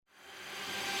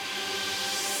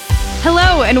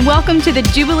Hello, and welcome to the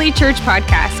Jubilee Church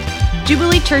podcast.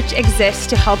 Jubilee Church exists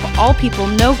to help all people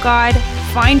know God,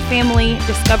 find family,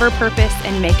 discover purpose,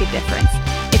 and make a difference.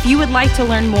 If you would like to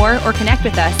learn more or connect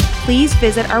with us, please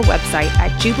visit our website at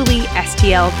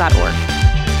jubileestl.org.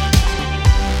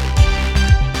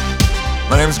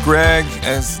 My name is Greg.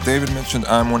 As David mentioned,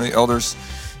 I'm one of the elders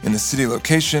in the city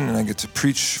location, and I get to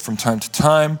preach from time to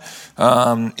time.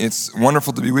 It's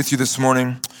wonderful to be with you this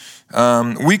morning.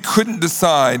 We couldn't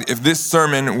decide if this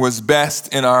sermon was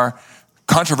best in our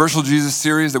Controversial Jesus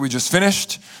series that we just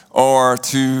finished, or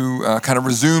to kind of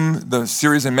resume the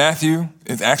series in Matthew.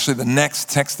 It's actually the next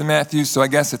text in Matthew, so I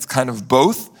guess it's kind of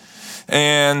both.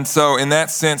 And so in that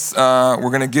sense,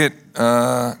 we're going to get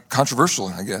controversial,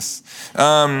 I guess.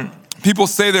 People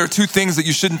say there are two things that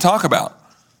you shouldn't talk about: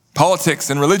 politics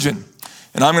and religion.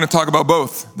 And I'm going to talk about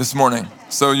both this morning,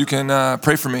 so you can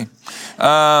pray for me.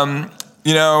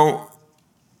 You know,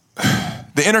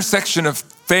 the intersection of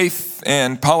faith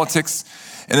and politics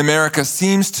in America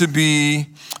seems to be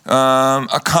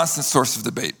a constant source of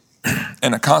debate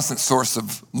and a constant source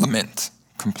of lament,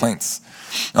 complaints.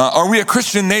 Are we a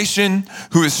Christian nation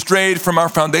who has strayed from our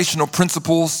foundational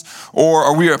principles, or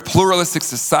are we a pluralistic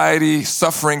society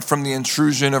suffering from the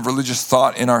intrusion of religious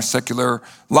thought in our secular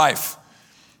life?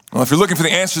 Well, if you're looking for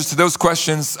the answers to those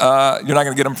questions, you're not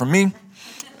going to get them from me.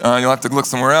 You'll have to look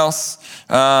somewhere else.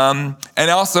 And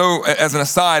also, as an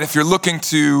aside, if you're looking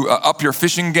to up your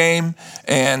fishing game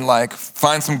and like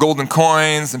find some golden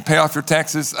coins and pay off your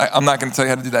taxes, I'm not going to tell you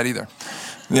how to do that either.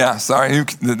 Yeah, sorry,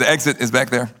 the exit is back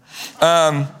there.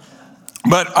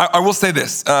 But I will say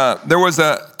this. There was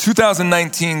a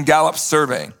 2019 Gallup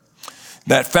survey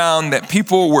that found that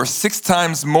people were 6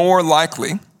 times more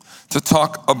likely to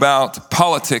talk about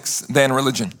politics than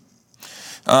religion.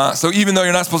 So even though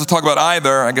you're not supposed to talk about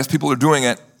either, I guess people are doing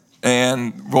it.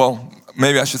 And, well,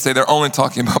 maybe I should say they're only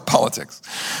talking about politics.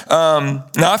 Now,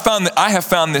 I have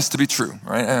found this to be true,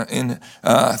 right? In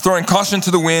throwing caution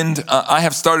to the wind, I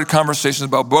have started conversations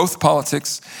about both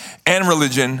politics and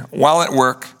religion while at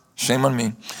work. Shame on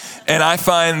me. And I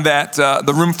find that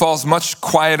the room falls much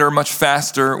quieter, much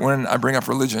faster when I bring up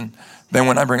religion than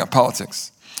when I bring up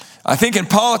politics. I think in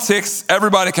politics,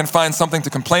 everybody can find something to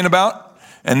complain about,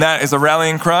 and that is a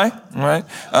rallying cry, right?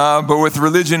 But with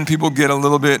religion, people get a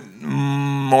little bit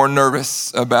more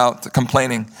nervous about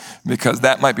complaining because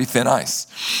that might be thin ice.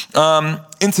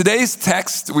 In today's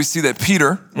text, we see that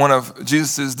Peter, one of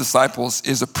Jesus' disciples,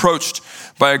 is approached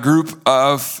by a group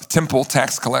of temple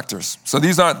tax collectors. So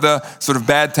these aren't the sort of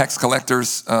bad tax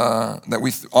collectors that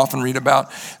we often read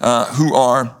about who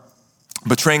are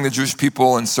betraying the Jewish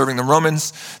people and serving the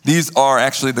Romans. These are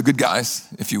actually the good guys,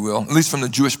 if you will, at least from the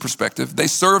Jewish perspective. They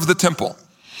serve the temple,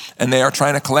 and they are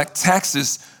trying to collect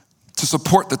taxes to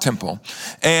support the temple.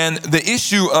 And the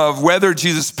issue of whether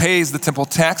Jesus pays the temple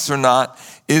tax or not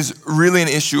is really an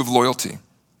issue of loyalty,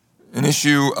 an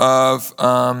issue of,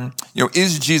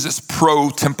 is Jesus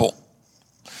pro-temple?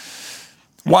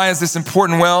 Why is this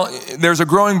important? Well, there's a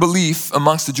growing belief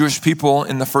amongst the Jewish people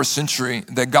in the first century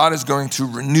that God is going to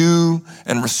renew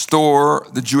and restore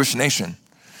the Jewish nation.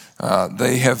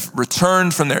 They have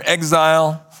returned from their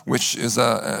exile, which is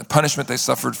a punishment they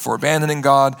suffered for abandoning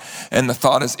God. And the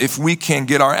thought is, if we can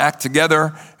get our act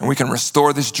together and we can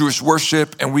restore this Jewish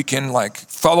worship and we can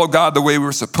follow God the way we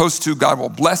were supposed to, God will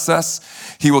bless us.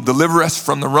 He will deliver us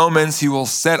from the Romans. He will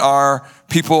set our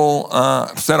people,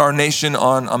 set our nation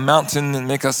on a mountain and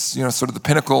make us, sort of the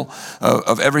pinnacle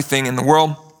of everything in the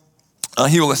world.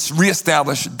 He will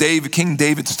reestablish King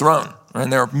David's throne. Right?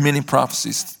 And there are many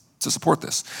prophecies to support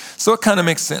this. So it kind of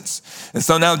makes sense. And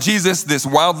so now Jesus, this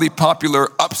wildly popular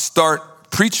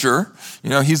upstart preacher,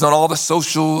 he's on all the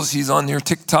socials, he's on your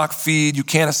TikTok feed, you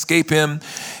can't escape him.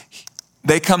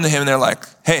 They come to him and they're like,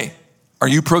 hey, are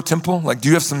you pro-temple? Do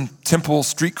you have some temple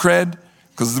street cred?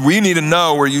 Because we need to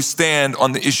know where you stand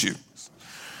on the issue.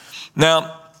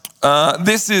 Now,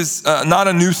 this is not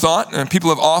a new thought, and people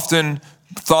have often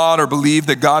thought or believed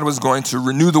that God was going to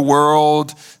renew the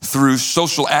world through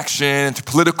social action, through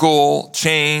political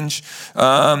change,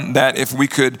 that if we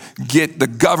could get the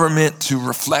government to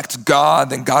reflect God,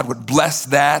 then God would bless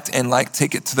that and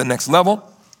take it to the next level.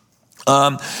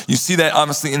 You see that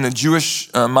obviously in the Jewish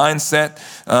mindset.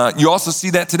 You also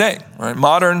see that today, right?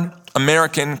 Modern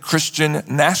American Christian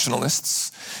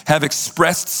nationalists have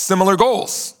expressed similar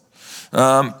goals.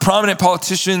 Prominent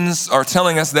politicians are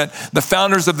telling us that the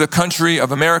founders of the country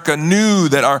of America knew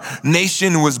that our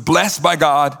nation was blessed by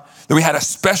God, that we had a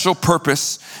special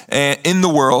purpose in the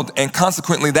world, and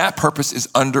consequently that purpose is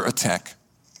under attack.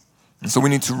 And so we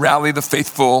need to rally the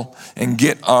faithful and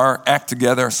get our act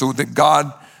together so that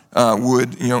God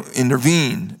would,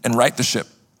 intervene and right the ship.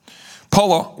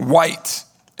 Paula White,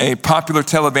 a popular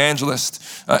televangelist,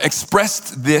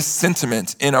 expressed this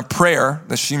sentiment in a prayer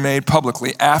that she made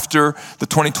publicly after the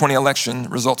 2020 election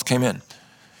results came in.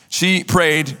 She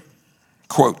prayed,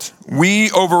 quote,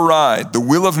 "We override the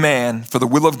will of man for the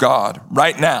will of God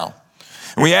right now.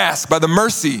 And we ask by the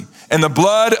mercy and the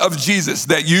blood of Jesus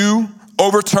that you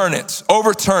overturn it,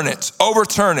 overturn it,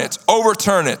 overturn it,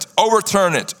 overturn it,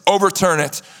 overturn it, overturn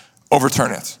it,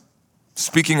 overturn it."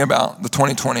 Speaking about the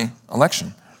 2020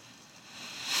 election.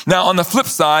 Now, on the flip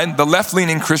side, the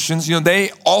left-leaning Christians,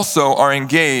 they also are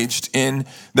engaged in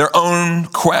their own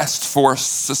quest for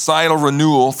societal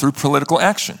renewal through political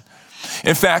action.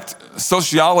 In fact,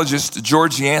 sociologist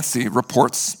George Yancey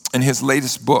reports in his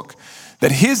latest book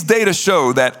that his data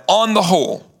show that on the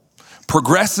whole,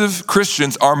 progressive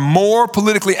Christians are more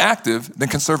politically active than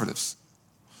conservatives.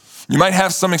 You might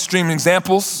have some extreme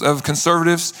examples of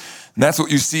conservatives, and that's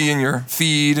what you see in your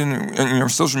feed and in your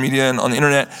social media and on the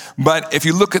internet. But if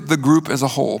you look at the group as a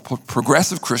whole,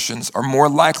 progressive Christians are more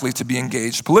likely to be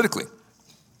engaged politically.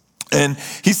 And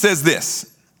he says this: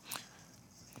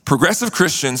 progressive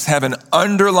Christians have an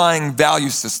underlying value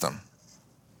system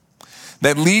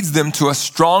that leads them to a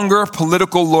stronger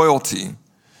political loyalty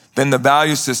than the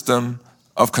value system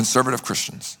of conservative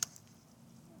Christians.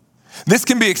 This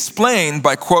can be explained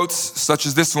by quotes such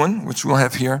as this one, which we'll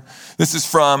have here. This is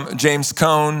from James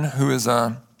Cone, who is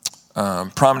a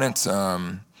prominent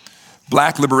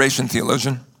black liberation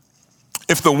theologian.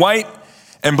 "If the white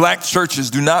and black churches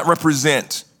do not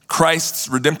represent Christ's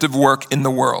redemptive work in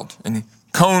the world," and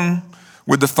Cone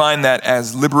would define that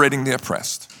as liberating the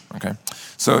oppressed. Okay,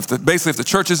 so if the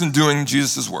church isn't doing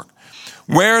Jesus' work,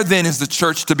 where then is the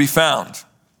church to be found?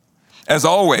 As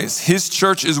always, his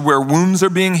church is where wounds are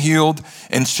being healed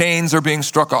and chains are being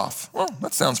struck off. Well,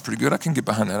 that sounds pretty good. I can get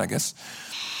behind that, I guess.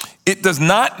 "It does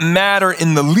not matter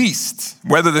in the least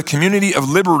whether the community of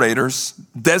liberators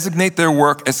designate their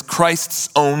work as Christ's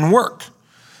own work.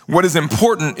 What is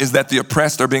important is that the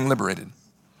oppressed are being liberated."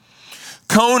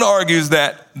 Cone argues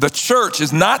that the church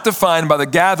is not defined by the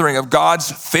gathering of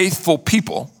God's faithful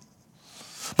people,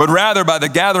 but rather by the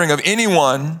gathering of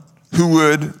anyone who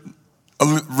would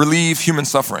relieve human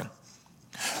suffering.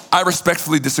 I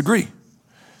respectfully disagree.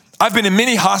 I've been in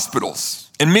many hospitals,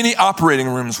 in many operating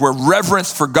rooms where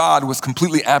reverence for God was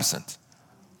completely absent.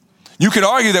 You could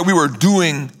argue that we were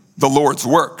doing the Lord's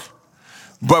work,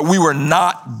 but we were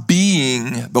not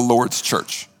being the Lord's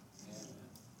church.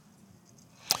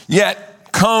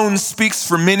 Yet, Cone speaks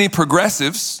for many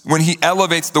progressives when he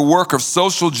elevates the work of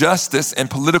social justice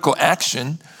and political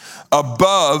action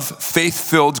above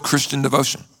faith-filled Christian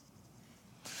devotion.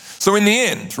 So in the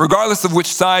end, regardless of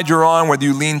which side you're on, whether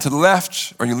you lean to the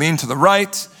left or you lean to the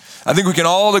right, I think we can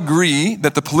all agree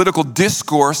that the political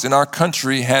discourse in our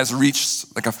country has reached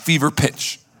like a fever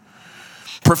pitch.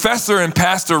 Professor and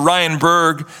pastor Ryan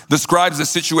Berg describes the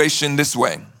situation this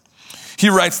way. He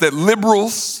writes that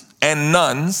liberals and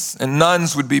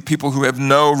nuns would be people who have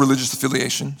no religious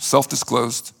affiliation,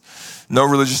 self-disclosed, no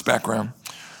religious background.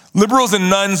 Liberals and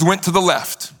nuns went to the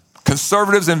left.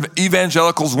 Conservatives and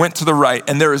evangelicals went to the right,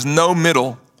 and there is no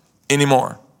middle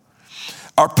anymore.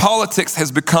 Our politics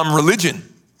has become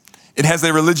religion. It has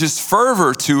a religious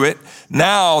fervor to it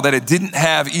now that it didn't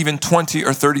have even 20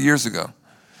 or 30 years ago.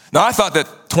 Now, I thought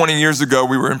that 20 years ago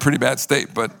we were in pretty bad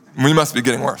state, but we must be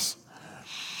getting worse.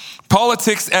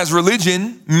 Politics as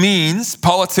religion means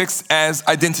politics as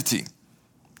identity,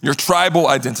 your tribal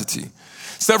identity.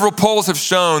 Several polls have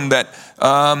shown that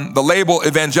the label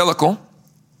evangelical,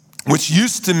 which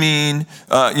used to mean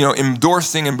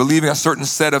endorsing and believing a certain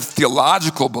set of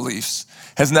theological beliefs,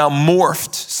 has now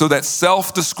morphed so that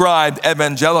self-described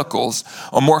evangelicals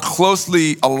are more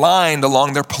closely aligned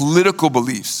along their political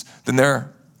beliefs than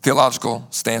their theological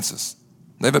stances.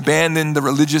 They've abandoned the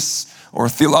religious or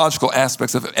theological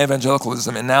aspects of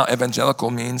evangelicalism, and now evangelical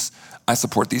means I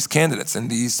support these candidates and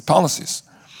these policies.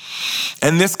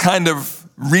 And this kind of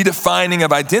redefining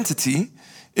of identity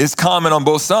is common on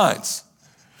both sides.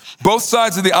 Both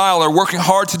sides of the aisle are working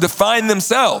hard to define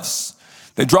themselves.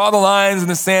 They draw the lines in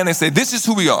the sand. They say, this is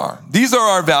who we are. These are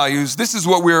our values. This is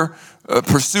what we're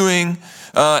pursuing.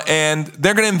 And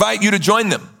they're going to invite you to join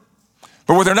them.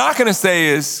 But what they're not going to say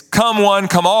is, come one,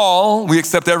 come all. We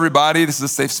accept everybody. This is a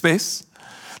safe space.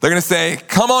 They're going to say,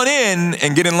 come on in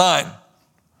and get in line.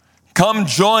 Come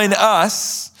join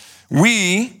us.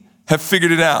 We have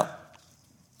figured it out.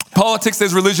 Politics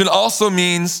as religion also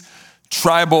means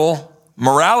tribal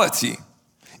morality.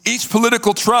 Each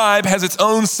political tribe has its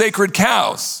own sacred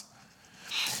cows,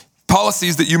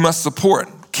 policies that you must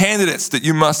support, candidates that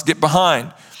you must get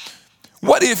behind.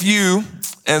 What if you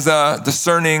as a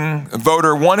discerning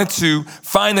voter, wanted to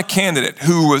find a candidate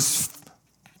who was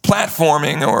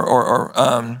platforming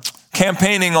or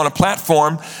campaigning on a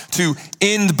platform to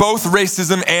end both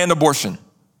racism and abortion.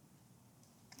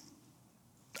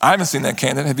 I haven't seen that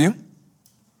candidate, have you?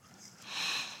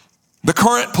 The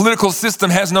current political system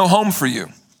has no home for you.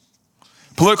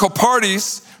 Political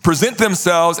parties present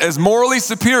themselves as morally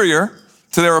superior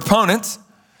to their opponent,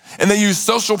 and they use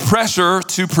social pressure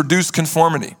to produce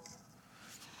conformity.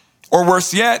 Or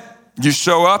worse yet, you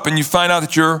show up and you find out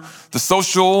that the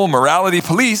social morality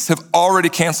police have already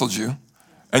canceled you,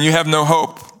 and you have no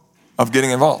hope of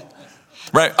getting involved,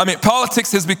 right? I mean,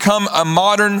 politics has become a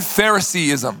modern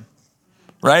Phariseeism,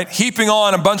 right? Heaping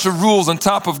on a bunch of rules on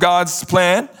top of God's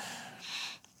plan.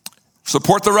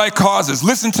 Support the right causes,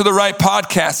 listen to the right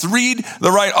podcasts, read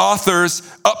the right authors,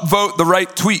 upvote the right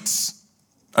tweets.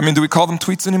 I mean, do we call them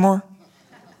tweets anymore?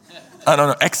 I don't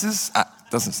know, X's? I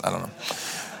don't know.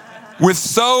 With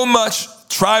so much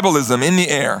tribalism in the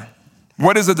air,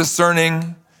 what is a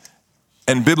discerning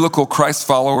and biblical Christ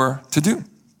follower to do?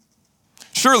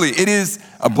 Surely it is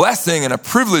a blessing and a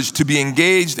privilege to be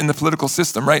engaged in the political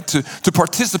system, right? To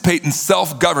participate in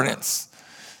self-governance.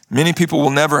 Many people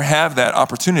will never have that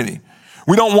opportunity.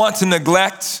 We don't want to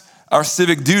neglect our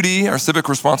civic duty, our civic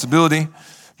responsibility,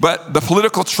 but the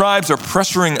political tribes are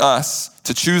pressuring us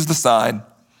to choose the side.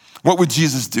 What would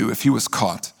Jesus do if he was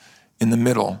caught in the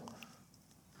middle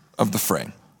of the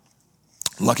fray?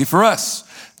 Lucky for us,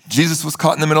 Jesus was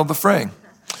caught in the middle of the fray.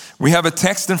 We have a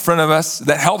text in front of us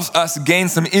that helps us gain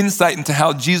some insight into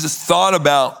how Jesus thought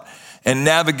about and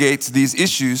navigates these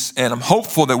issues, and I'm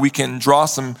hopeful that we can draw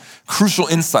some crucial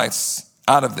insights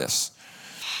out of this.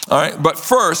 All right, but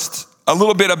first, a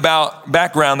little bit about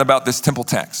background about this temple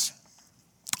tax.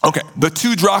 Okay, the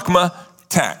 2 drachma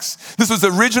tax. This was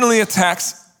originally a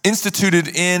tax instituted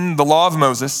in the law of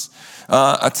Moses,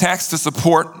 a tax to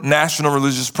support national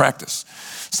religious practice.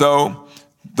 So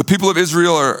the people of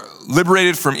Israel are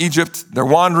liberated from Egypt. They're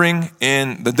wandering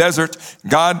in the desert.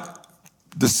 God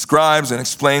describes and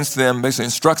explains to them, basically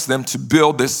instructs them to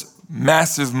build this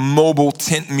massive mobile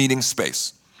tent meeting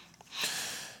space.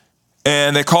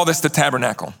 And they call this the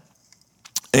tabernacle.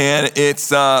 And it's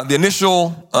the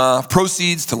initial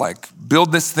proceeds to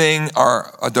build this thing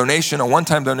are a donation, a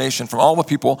one-time donation from all the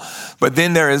people. But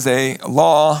then there is a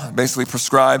law basically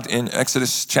prescribed in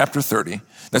Exodus chapter 30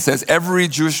 that says every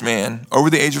Jewish man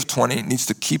over the age of 20 needs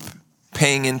to keep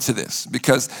paying into this,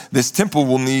 because this temple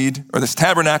will need, or this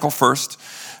tabernacle first,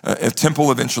 a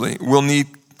temple eventually, will need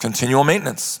continual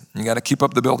maintenance. You got to keep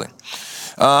up the building.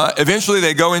 Eventually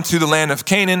they go into the land of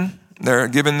Canaan. They're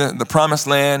given the promised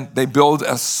land. They build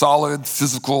a solid,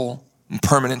 physical, and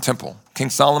permanent temple. King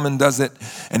Solomon does it,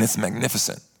 and it's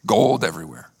magnificent. Gold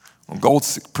everywhere. Well,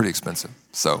 gold's pretty expensive,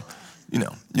 so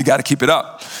you got to keep it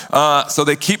up. So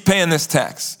they keep paying this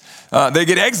tax. They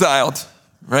get exiled,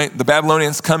 right? The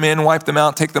Babylonians come in, wipe them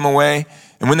out, take them away,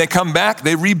 and when they come back,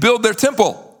 they rebuild their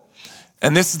temple.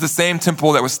 And this is the same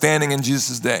temple that was standing in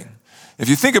Jesus' day. If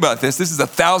you think about this is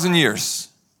 1,000 years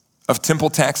of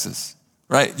temple taxes.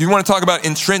 Right? You want to talk about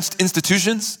entrenched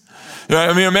institutions?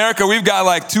 I mean, America, we've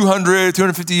got 200,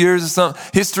 250 years of some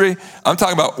history. I'm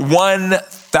talking about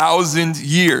 1,000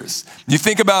 years. You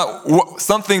think about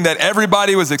something that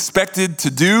everybody was expected to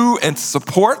do and to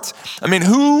support. I mean,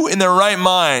 who in their right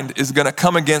mind is going to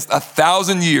come against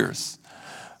 1,000 years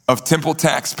of temple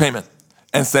tax payment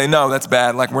and say, no, that's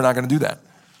bad, we're not going to do that?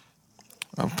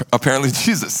 Apparently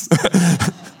Jesus.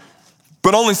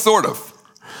 But only sort of.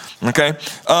 Okay?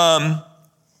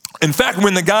 In fact,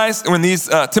 when these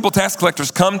temple tax collectors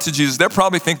come to Jesus, they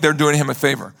probably think they're doing him a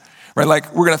favor, right?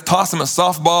 We're going to toss him a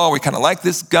softball. We kind of like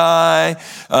this guy.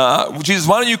 Jesus,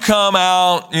 why don't you come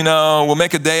out? We'll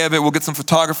make a day of it. We'll get some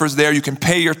photographers there. You can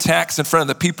pay your tax in front of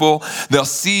the people. They'll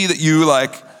see that you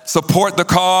support the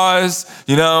cause,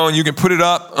 and you can put it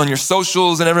up on your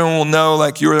socials and everyone will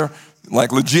know you're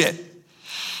legit.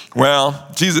 Well,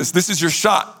 Jesus, this is your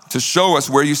shot to show us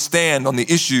where you stand on the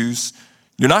issues.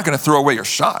 You're not going to throw away your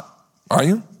shot, are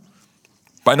you?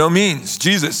 By no means.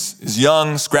 Jesus is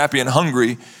young, scrappy, and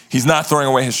hungry. He's not throwing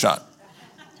away his shot.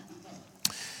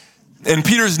 And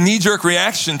Peter's knee-jerk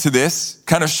reaction to this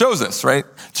kind of shows us, right?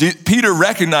 Peter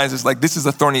recognizes this is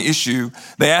a thorny issue.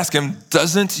 They ask him,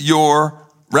 doesn't your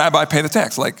rabbi pay the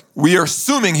tax? We are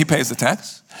assuming he pays the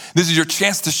tax. This is your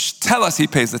chance to tell us he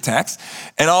pays the tax.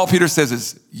 And all Peter says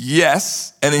is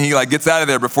yes. And then he gets out of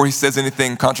there before he says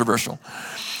anything controversial.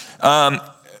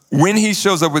 When he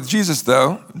shows up with Jesus,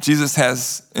 though, Jesus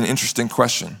has an interesting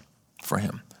question for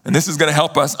him. And this is going to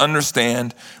help us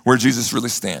understand where Jesus really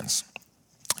stands.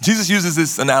 Jesus uses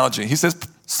this analogy. He says,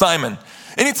 Simon,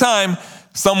 anytime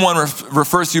someone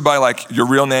refers to you by like your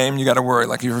real name, you got to worry.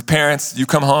 Like your parents, you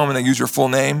come home and they use your full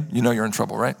name, you know you're in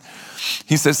trouble, right?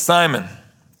 He says, Simon,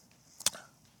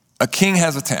 a king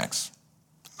has a tax.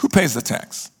 Who pays the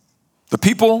tax? The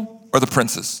people or the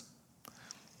princes?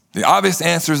 The obvious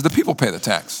answer is the people pay the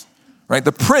tax, right?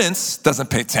 The prince doesn't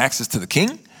pay taxes to the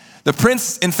king. The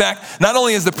prince, in fact, not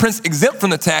only is the prince exempt from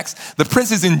the tax, the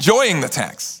prince is enjoying the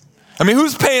tax. I mean,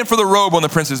 who's paying for the robe on the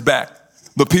prince's back?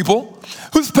 The people.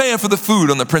 Who's paying for the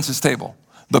food on the prince's table?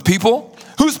 The people.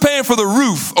 Who's paying for the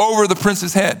roof over the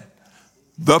prince's head?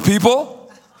 The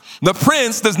people. The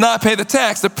prince does not pay the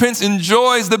tax. The prince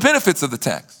enjoys the benefits of the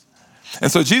tax.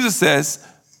 And so Jesus says,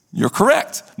 you're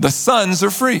correct. The sons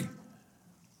are free.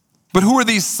 But who are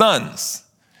these sons?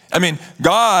 I mean,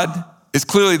 God is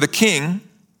clearly the king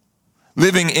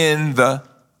living in the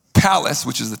palace,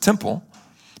 which is the temple.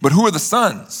 But who are the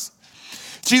sons?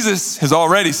 Jesus has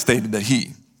already stated that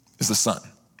he is the Son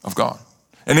of God.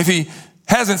 And if he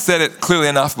hasn't said it clearly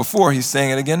enough before, he's saying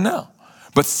it again now.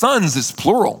 But sons is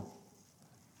plural.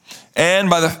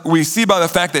 And we see by the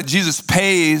fact that Jesus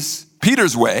pays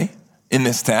Peter's way in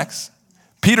this tax,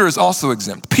 Peter is also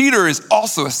exempt. Peter is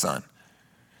also a son.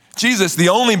 Jesus, the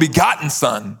only begotten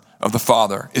Son of the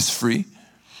Father, is free.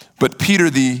 But Peter,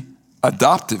 the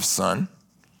adoptive son,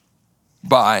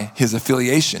 by his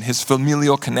affiliation, his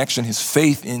familial connection, his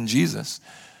faith in Jesus,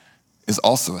 is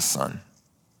also a son.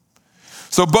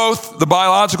 So both the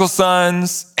biological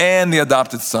sons and the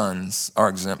adopted sons are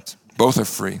exempt. Both are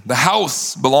free. The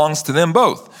house belongs to them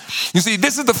both. You see,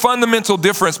 this is the fundamental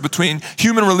difference between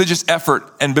human religious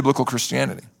effort and biblical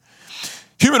Christianity.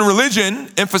 Human religion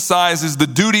emphasizes the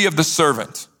duty of the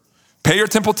servant. Pay your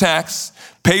temple tax,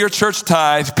 pay your church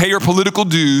tithe, pay your political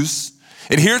dues,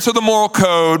 adhere to the moral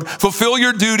code, fulfill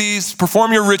your duties,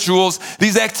 perform your rituals.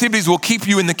 These activities will keep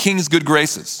you in the king's good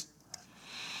graces.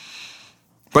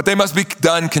 But they must be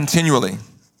done continually.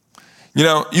 You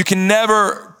know, you can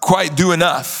never quite do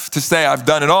enough to say, I've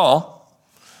done it all.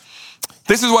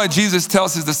 This is why Jesus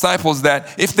tells his disciples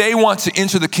that if they want to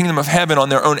enter the kingdom of heaven on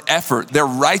their own effort, their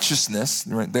righteousness,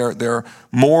 their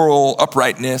moral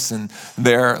uprightness and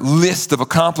their list of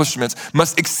accomplishments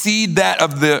must exceed that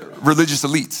of the religious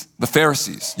elite, the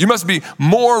Pharisees. You must be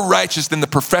more righteous than the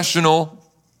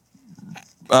professional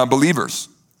believers.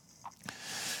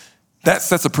 That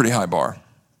sets a pretty high bar,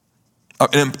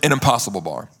 an impossible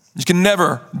bar. You can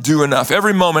never do enough.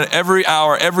 Every moment, every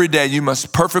hour, every day, you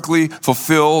must perfectly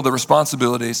fulfill the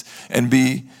responsibilities and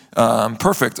be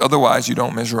perfect. Otherwise, you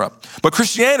don't measure up. But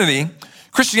Christianity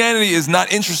is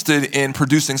not interested in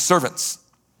producing servants.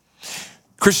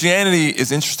 Christianity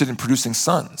is interested in producing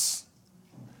sons.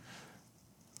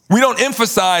 We don't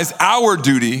emphasize our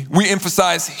duty. We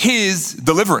emphasize his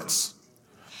deliverance.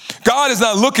 God is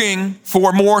not looking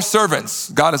for more servants.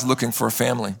 God is looking for a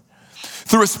family.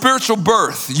 Through a spiritual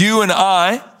birth, you and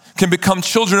I can become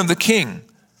children of the King.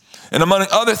 And among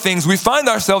other things, we find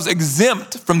ourselves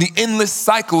exempt from the endless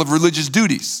cycle of religious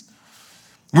duties.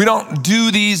 We don't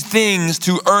do these things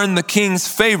to earn the King's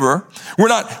favor. We're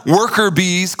not worker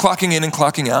bees clocking in and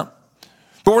clocking out.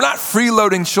 But we're not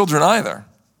freeloading children either.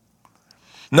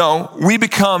 No, we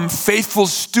become faithful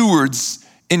stewards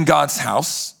in God's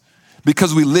house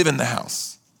because we live in the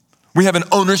house. We have an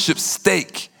ownership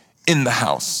stake in the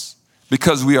house.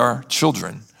 Because we are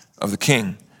children of the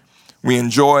King. We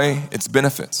enjoy its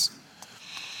benefits.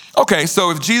 Okay,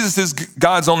 so if Jesus is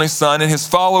God's only son and his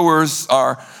followers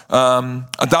are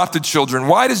adopted children,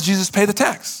 why does Jesus pay the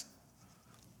tax?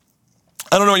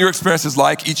 I don't know what your experience is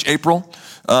like each April,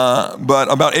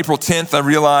 but about April 10th, I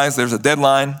realize there's a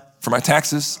deadline for my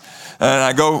taxes. And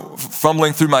I go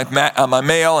fumbling through my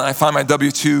mail and I find my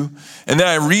W-2. And then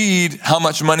I read how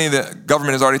much money the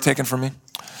government has already taken from me.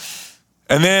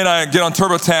 And then I get on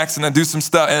TurboTax and I do some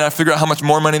stuff and I figure out how much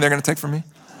more money they're gonna take from me.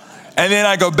 And then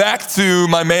I go back to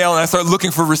my mail and I start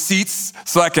looking for receipts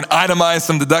so I can itemize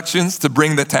some deductions to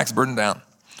bring the tax burden down.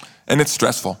 And it's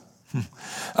stressful.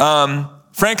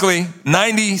 Frankly,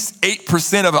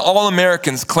 98% of all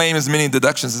Americans claim as many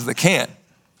deductions as they can,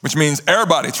 which means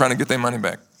everybody trying to get their money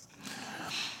back.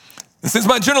 And since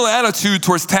my general attitude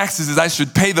towards taxes is I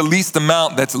should pay the least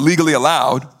amount that's legally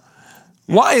allowed,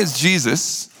 why is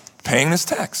Jesus paying this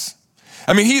tax?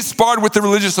 I mean, he sparred with the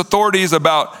religious authorities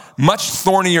about much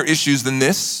thornier issues than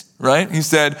this, right? He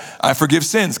said, I forgive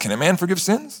sins. Can a man forgive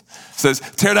sins? He says,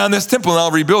 tear down this temple and I'll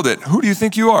rebuild it. Who do you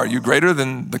think you are? You greater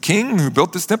than the king who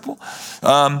built this temple?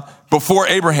 Before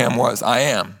Abraham was, I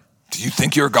am. Do you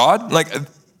think you're God? Like,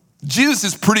 Jesus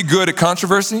is pretty good at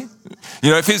controversy.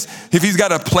 You know, if he's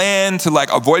got a plan to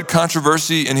like avoid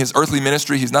controversy in his earthly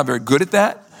ministry, he's not very good at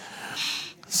that.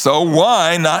 So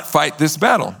why not fight this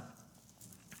battle?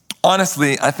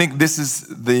 Honestly, I think this is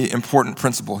the important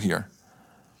principle here.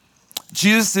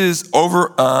 Jesus'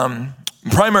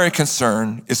 primary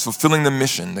concern is fulfilling the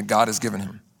mission that God has given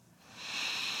him.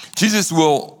 Jesus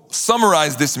will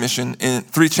summarize this mission in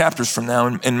 3 chapters from now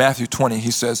in Matthew 20.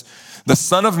 He says, "The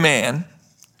Son of Man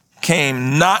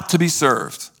came not to be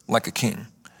served like a king,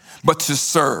 but to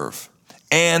serve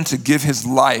and to give his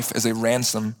life as a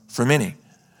ransom for many."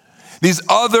 These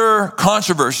other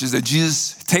controversies that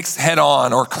Jesus takes head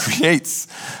on or creates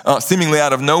seemingly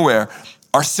out of nowhere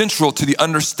are central to the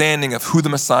understanding of who the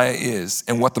Messiah is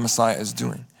and what the Messiah is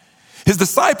doing. His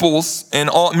disciples and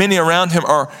many around him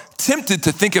are tempted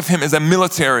to think of him as a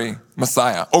military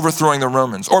Messiah, overthrowing the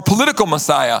Romans, or political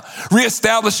Messiah,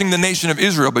 reestablishing the nation of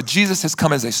Israel. But Jesus has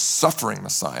come as a suffering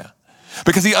Messiah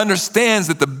because he understands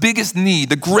that the biggest need,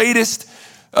 the greatest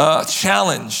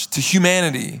challenge to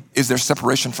humanity is their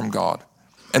separation from God.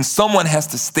 And someone has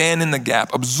to stand in the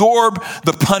gap, absorb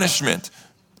the punishment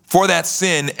for that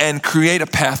sin, and create a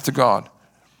path to God.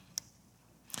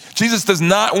 Jesus does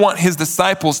not want his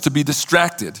disciples to be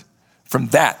distracted from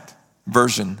that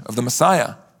version of the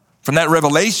Messiah, from that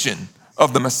revelation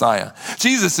of the Messiah.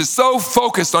 Jesus is so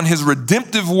focused on his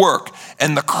redemptive work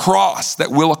and the cross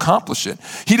that will accomplish it.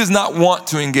 He does not want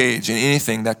to engage in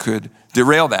anything that could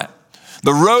derail that.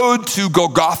 The road to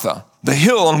Golgotha, the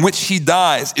hill on which he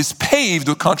dies, is paved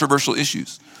with controversial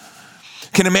issues.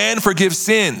 Can a man forgive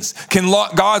sins? Can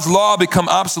God's law become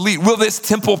obsolete? Will this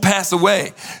temple pass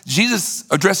away? Jesus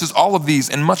addresses all of these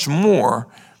and much more.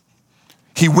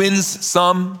 He wins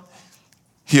some,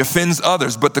 he offends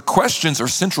others, but the questions are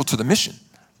central to the mission.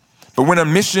 But when a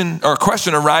mission or a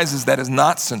question arises that is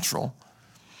not central,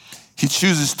 he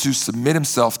chooses to submit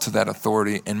himself to that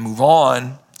authority and move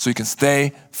on so he can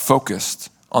stay focused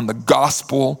on the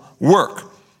gospel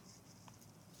work.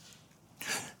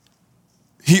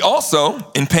 He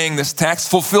also, in paying this tax,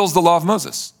 fulfills the law of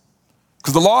Moses.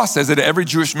 Because the law says that every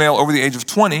Jewish male over the age of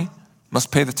 20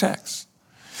 must pay the tax.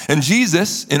 And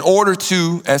Jesus, in order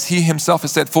to, as he himself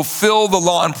has said, fulfill the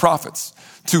law and prophets,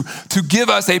 to give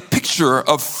us a picture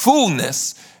of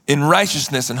fullness in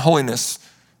righteousness and holiness,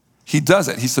 he does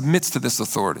it. He submits to this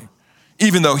authority,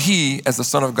 even though he, as the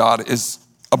Son of God, is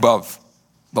above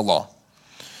the law.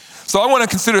 So I want to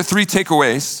consider 3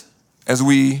 takeaways as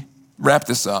we wrap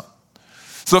this up.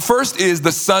 So the first is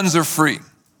the sons are free.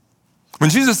 When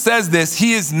Jesus says this,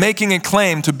 he is making a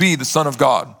claim to be the Son of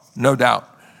God, no doubt.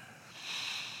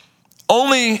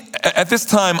 At this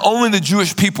time, only the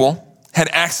Jewish people had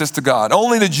access to God.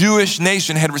 Only the Jewish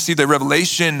nation had received a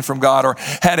revelation from God or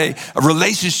had a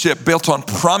relationship built on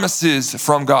promises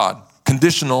from God,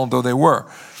 conditional though they were.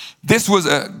 This was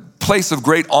a place of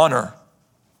great honor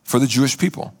for the Jewish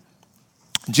people.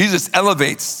 Jesus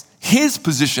elevates his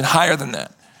position higher than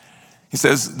that. He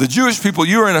says, the Jewish people,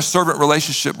 you are in a servant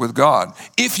relationship with God.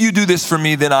 If you do this for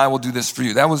me, then I will do this for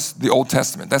you. That was the Old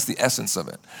Testament. That's the essence of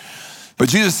it. But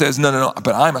Jesus says, no,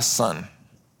 but I'm a son.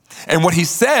 And what he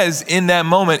says in that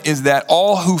moment is that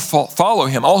all who follow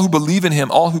him, all who believe in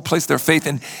him, all who place their faith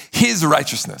in his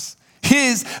righteousness,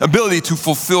 his ability to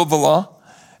fulfill the law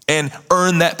and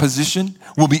earn that position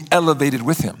will be elevated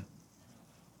with him.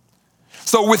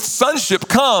 So with sonship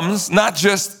comes not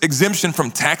just exemption from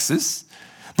taxes,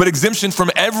 but exemption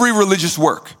from every religious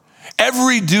work,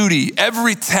 every duty,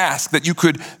 every task that you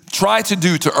could try to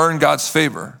do to earn God's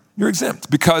favor. You're exempt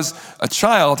because a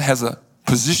child has a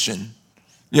position.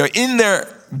 In their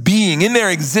being, in their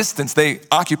existence, they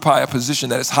occupy a position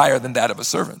that is higher than that of a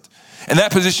servant. And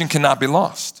that position cannot be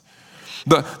lost.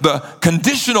 The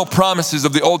conditional promises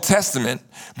of the Old Testament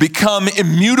become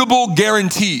immutable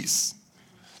guarantees.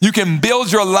 You can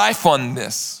build your life on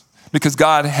this because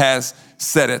God has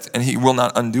said it and he will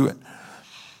not undo it.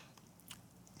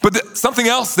 But something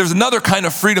else, there's another kind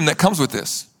of freedom that comes with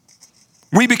this.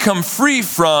 We become free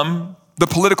from the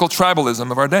political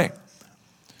tribalism of our day.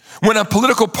 When a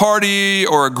political party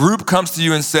or a group comes to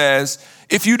you and says,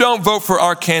 if you don't vote for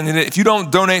our candidate, if you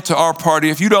don't donate to our party,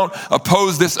 if you don't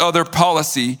oppose this other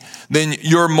policy, then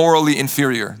you're morally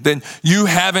inferior. Then you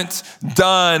haven't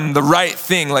done the right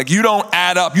thing. Like you don't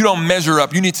add up, you don't measure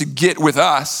up, you need to get with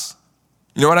us.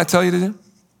 You know what I tell you to do?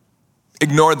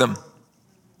 Ignore them.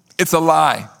 It's a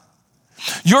lie.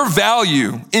 Your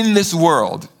value in this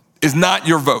world is not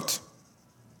your vote.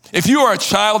 If you are a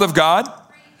child of God,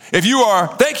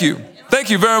 thank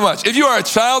you very much. If you are a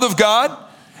child of God,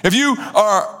 if you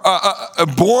are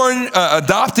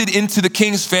adopted into the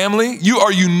King's family, you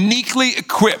are uniquely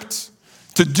equipped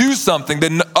to do something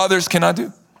that others cannot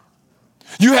do.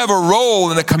 You have a role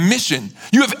and a commission.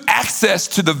 You have access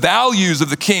to the values of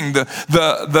the King,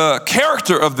 the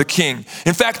character of the King.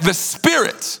 In fact, the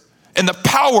Spirit and the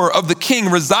power of the king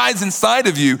resides inside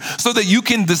of you so that you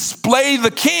can display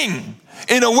the king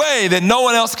in a way that no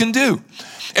one else can do.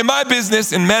 In my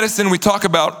business, in medicine, we talk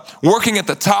about working at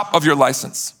the top of your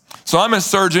license. So I'm a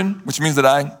surgeon, which means that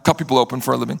I cut people open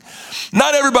for a living.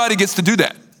 Not everybody gets to do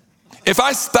that. If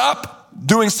I stop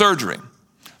doing surgery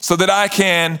so that I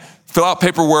can fill out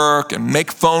paperwork and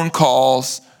make phone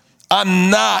calls, I'm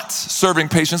not serving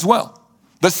patients well.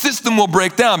 The system will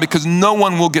break down because no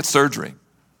one will get surgery.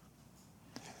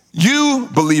 You,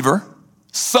 believer,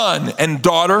 son and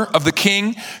daughter of the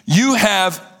king, you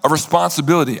have a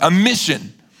responsibility, a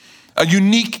mission, a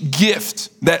unique gift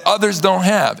that others don't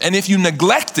have. And if you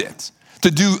neglect it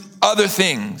to do other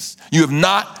things, you have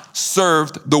not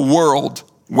served the world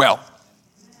well.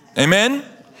 Amen?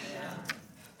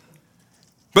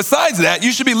 Besides that,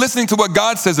 you should be listening to what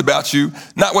God says about you,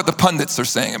 not what the pundits are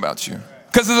saying about you.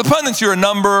 Because as the pundits, you're a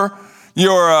number,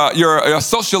 you're a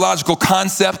sociological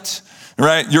concept,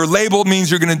 right? Your label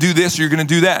means you're going to do this or you're going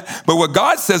to do that. But what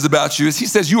God says about you is he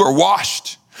says you are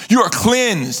washed, you are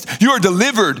cleansed, you are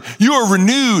delivered, you are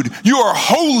renewed, you are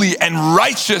holy and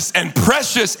righteous and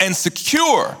precious and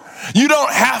secure. You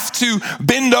don't have to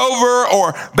bend over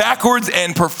or backwards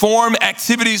and perform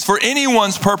activities for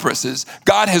anyone's purposes.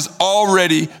 God has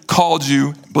already called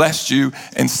you, blessed you,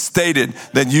 and stated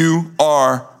that you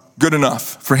are good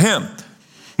enough for him.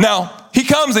 Now, he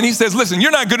comes and he says, listen,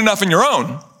 you're not good enough in your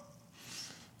own.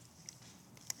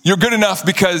 You're good enough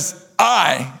because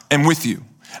I am with you.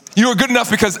 You are good enough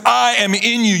because I am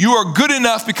in you. You are good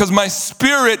enough because my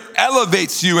spirit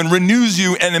elevates you and renews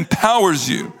you and empowers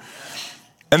you.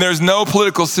 And there's no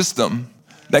political system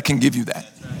that can give you that.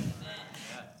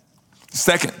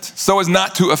 Second, so as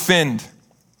not to offend.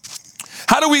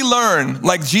 How do we learn,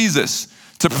 like Jesus,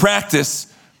 to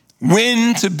practice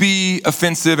when to be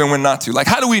offensive and when not to? Like,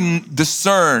 how do we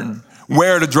discern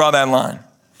where to draw that line?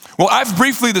 Well, I've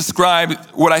briefly described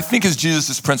what I think is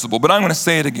Jesus' principle, but I'm going to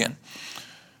say it again.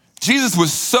 Jesus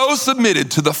was so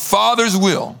submitted to the Father's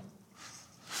will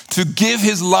to give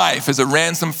his life as a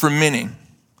ransom for many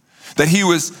that he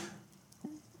was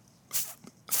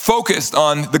focused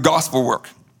on the gospel work.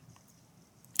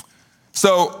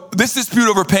 So this dispute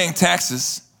over paying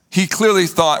taxes, he clearly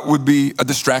thought would be a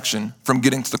distraction from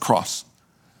getting to the cross.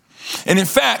 And in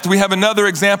fact, we have another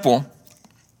example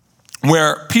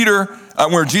where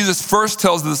Jesus first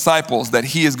tells the disciples that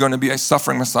he is going to be a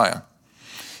suffering Messiah.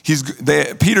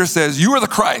 Peter says, you are the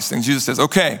Christ. And Jesus says,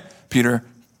 okay, Peter,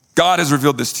 God has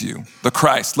revealed this to you, the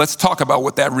Christ. Let's talk about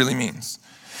what that really means.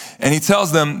 And he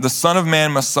tells them, the Son of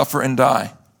Man must suffer and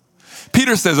die.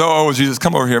 Peter says, oh, Jesus,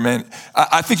 come over here, man.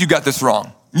 I think you got this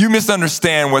wrong. You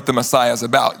misunderstand what the Messiah is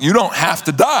about. You don't have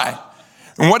to die.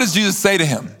 And what does Jesus say to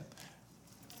him?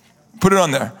 Put it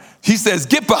on there. He says,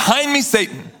 get behind me,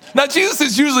 Satan. Now, Jesus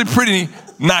is usually pretty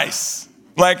nice.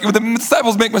 Like, the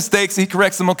disciples make mistakes, he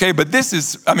corrects them, okay, but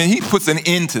he puts an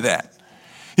end to that.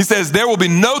 He says, there will be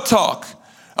no talk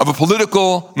of a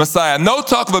political Messiah, no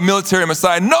talk of a military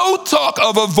Messiah, no talk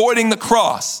of avoiding the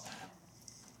cross.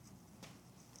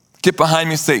 Get behind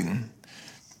me, Satan.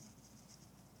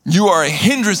 You are a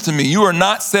hindrance to me. You are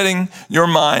not setting your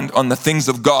mind on the things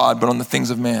of God, but on the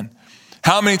things of man.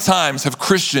 How many times have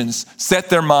Christians set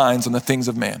their minds on the things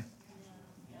of man?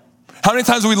 How many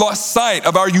times have we lost sight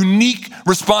of our unique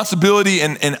responsibility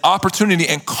and opportunity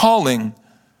and calling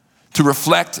to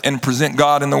reflect and present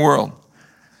God in the world?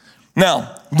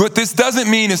 Now, what this doesn't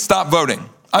mean is stop voting.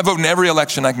 I vote in every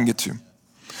election I can get to.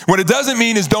 What it doesn't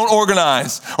mean is don't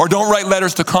organize or don't write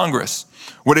letters to Congress.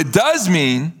 What it does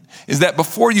mean is that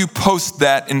before you post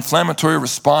that inflammatory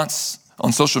response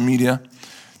on social media,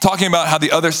 talking about how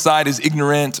the other side is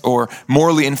ignorant or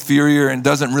morally inferior and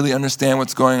doesn't really understand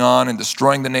what's going on and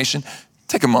destroying the nation,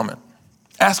 take a moment.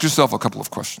 Ask yourself a couple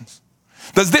of questions.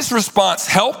 Does this response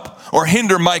help or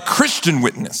hinder my Christian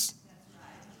witness?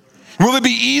 Will it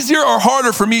be easier or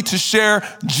harder for me to share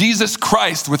Jesus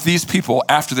Christ with these people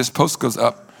after this post goes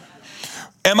up?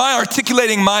 Am I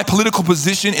articulating my political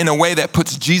position in a way that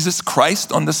puts Jesus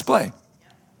Christ on display?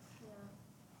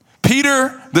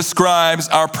 Peter describes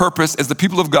our purpose as the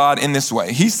people of God in this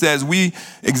way. He says we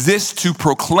exist to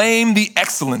proclaim the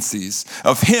excellencies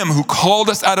of him who called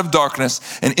us out of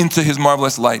darkness and into his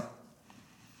marvelous light.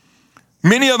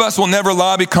 Many of us will never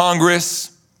lobby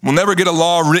Congress. We'll never get a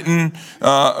law written.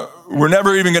 We're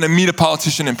never even going to meet a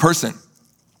politician in person,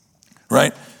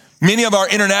 right? Many of our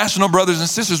international brothers and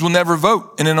sisters will never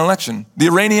vote in an election. The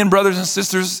Iranian brothers and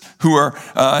sisters who are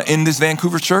in this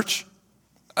Vancouver church,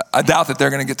 I doubt that they're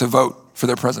going to get to vote for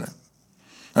their president,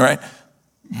 all right?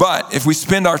 But if we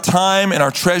spend our time and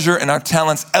our treasure and our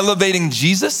talents elevating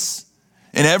Jesus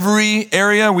in every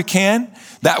area we can,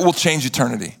 that will change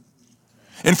eternity.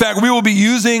 In fact, we will be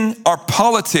using our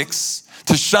politics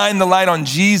to shine the light on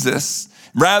Jesus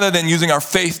rather than using our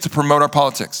faith to promote our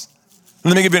politics.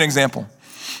 Let me give you an example.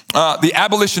 The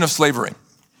abolition of slavery.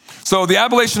 So the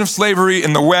abolition of slavery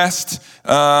in the West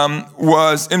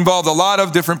involved a lot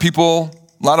of different people,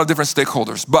 a lot of different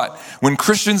stakeholders. But when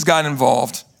Christians got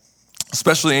involved,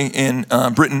 especially in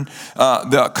Britain,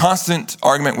 the constant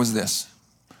argument was this: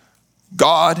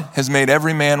 God has made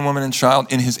every man, woman, and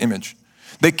child in his image.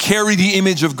 They carry the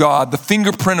image of God, the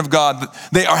fingerprint of God.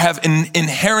 They have an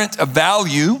inherent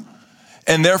value,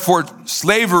 and therefore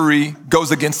slavery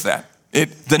goes against that.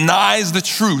 It denies the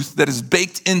truth that is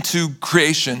baked into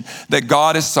creation, that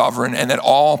God is sovereign and that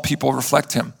all people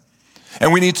reflect him.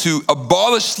 And we need to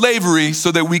abolish slavery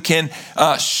so that we can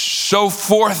show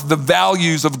forth the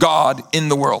values of God in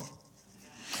the world.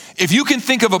 If you can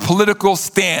think of a political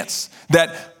stance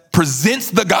that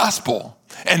presents the gospel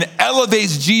and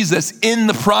elevates Jesus in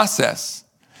the process,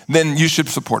 then you should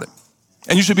support it.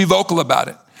 And you should be vocal about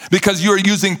it, because you are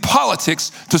using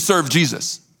politics to serve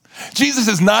Jesus. Jesus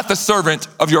is not the servant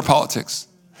of your politics.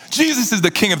 Jesus is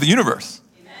the king of the universe.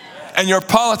 Amen. And your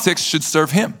politics should serve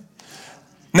him.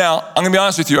 Now, I'm gonna be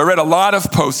honest with you. I read a lot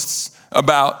of posts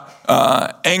about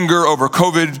anger over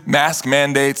COVID mask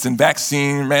mandates and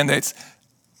vaccine mandates.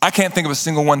 I can't think of a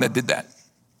single one that did that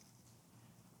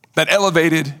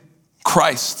elevated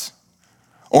Christ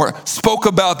or spoke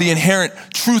about the inherent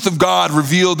truth of God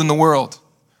revealed in the world,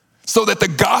 so that the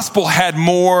gospel had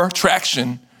more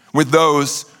traction with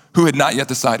those who had not yet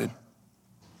decided.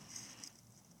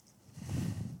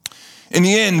 In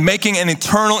the end, making an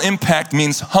eternal impact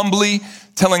means humbly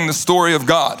telling the story of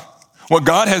God, what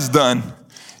God has done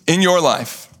in your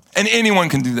life. And anyone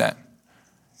can do that.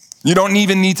 You don't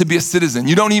even need to be a citizen.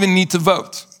 You don't even need to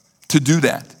vote to do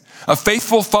that. A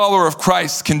faithful follower of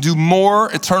Christ can do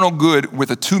more eternal good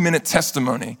with a 2-minute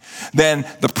testimony than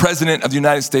the president of the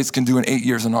United States can do in 8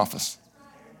 years in office.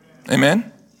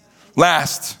 Amen?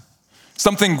 Last,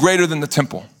 something greater than the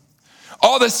temple.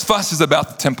 All this fuss is about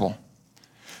the temple.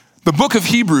 The book of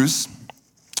Hebrews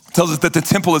tells us that the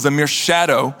temple is a mere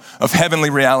shadow of heavenly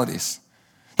realities.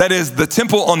 That is, the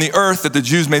temple on the earth that the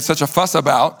Jews made such a fuss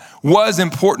about was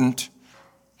important,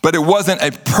 but it wasn't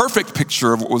a perfect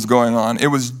picture of what was going on. It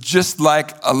was just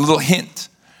like a little hint.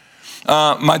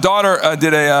 My daughter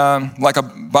did a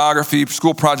biography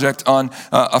school project on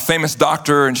a famous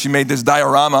doctor, and she made this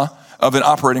diorama of an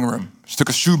operating room. She took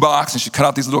a shoebox and she cut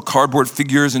out these little cardboard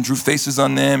figures and drew faces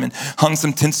on them and hung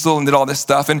some tinsel and did all this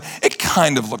stuff. And it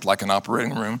kind of looked like an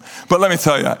operating room. But let me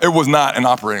tell you, it was not an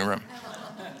operating room.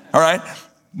 All right?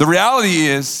 The reality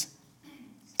is,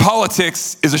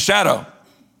 politics is a shadow.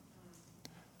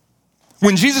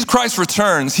 When Jesus Christ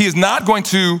returns, he is not going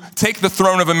to take the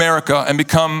throne of America and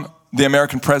become the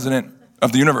American president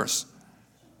of the universe.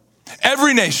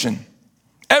 Every nation,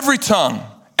 every tongue,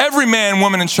 every man,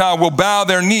 woman, and child will bow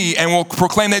their knee and will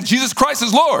proclaim that Jesus Christ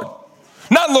is Lord.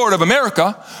 Not Lord of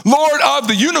America, Lord of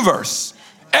the universe.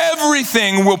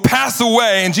 Everything will pass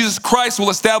away and Jesus Christ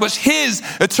will establish his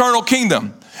eternal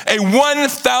kingdom. A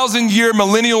 1,000-year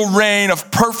millennial reign of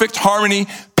perfect harmony,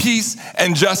 peace,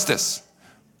 and justice.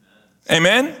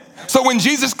 Amen? So when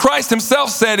Jesus Christ himself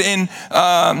said in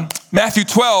Matthew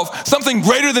 12, something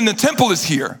greater than the temple is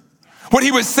here, what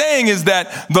he was saying is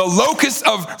that the locus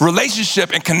of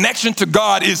relationship and connection to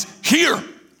God is here,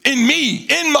 in me,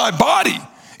 in my body,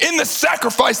 in the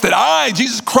sacrifice that I,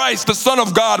 Jesus Christ, the Son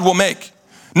of God, will make,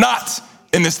 not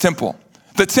in this temple.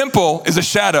 The temple is a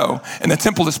shadow, and the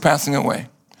temple is passing away.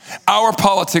 Our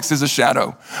politics is a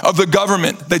shadow of the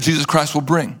government that Jesus Christ will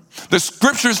bring. The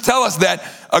scriptures tell us that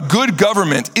a good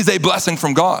government is a blessing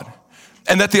from God,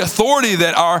 and that the authority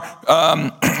that our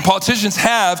politicians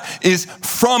have is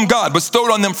from God,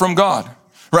 bestowed on them from God,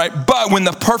 right? But when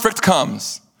the perfect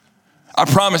comes, I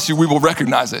promise you we will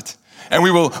recognize it, and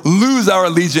we will lose our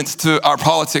allegiance to our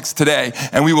politics today,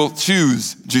 and we will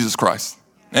choose Jesus Christ.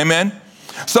 Amen?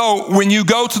 So when you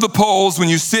go to the polls, when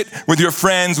you sit with your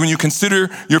friends, when you consider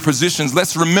your positions,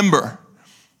 let's remember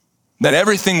that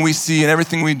everything we see and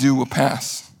everything we do will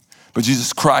pass, but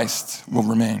Jesus Christ will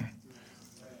remain.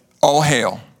 All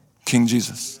hail, King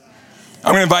Jesus.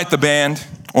 I'm going to invite the band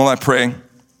while I pray.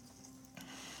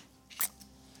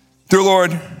 Dear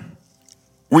Lord,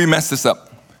 we mess this up.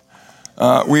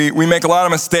 We make a lot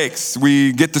of mistakes.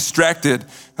 We get distracted.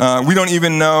 We don't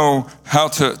even know how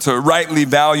to rightly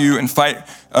value and fight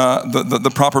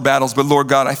the proper battles. But Lord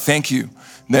God, I thank you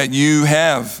that you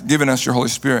have given us your Holy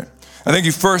Spirit. I thank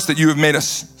you first that you have made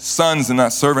us sons and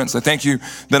not servants. I thank you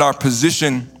that our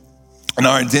position And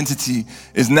our identity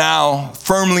is now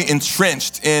firmly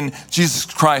entrenched in Jesus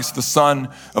Christ, the Son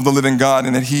of the living God,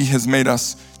 and that he has made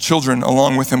us children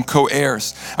along with him,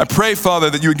 co-heirs. I pray, Father,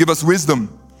 that you would give us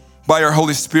wisdom by your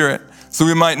Holy Spirit so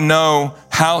we might know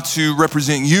how to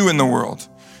represent you in the world,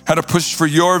 how to push for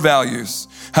your values,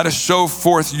 how to show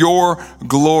forth your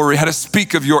glory, how to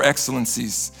speak of your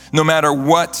excellencies, no matter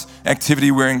what activity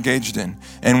we're engaged in.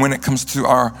 And when it comes to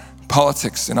our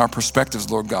politics and our perspectives,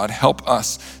 Lord God, help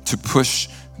us to push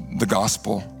the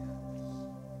gospel.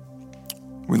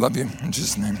 We love you. In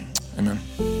Jesus' name,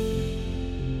 amen.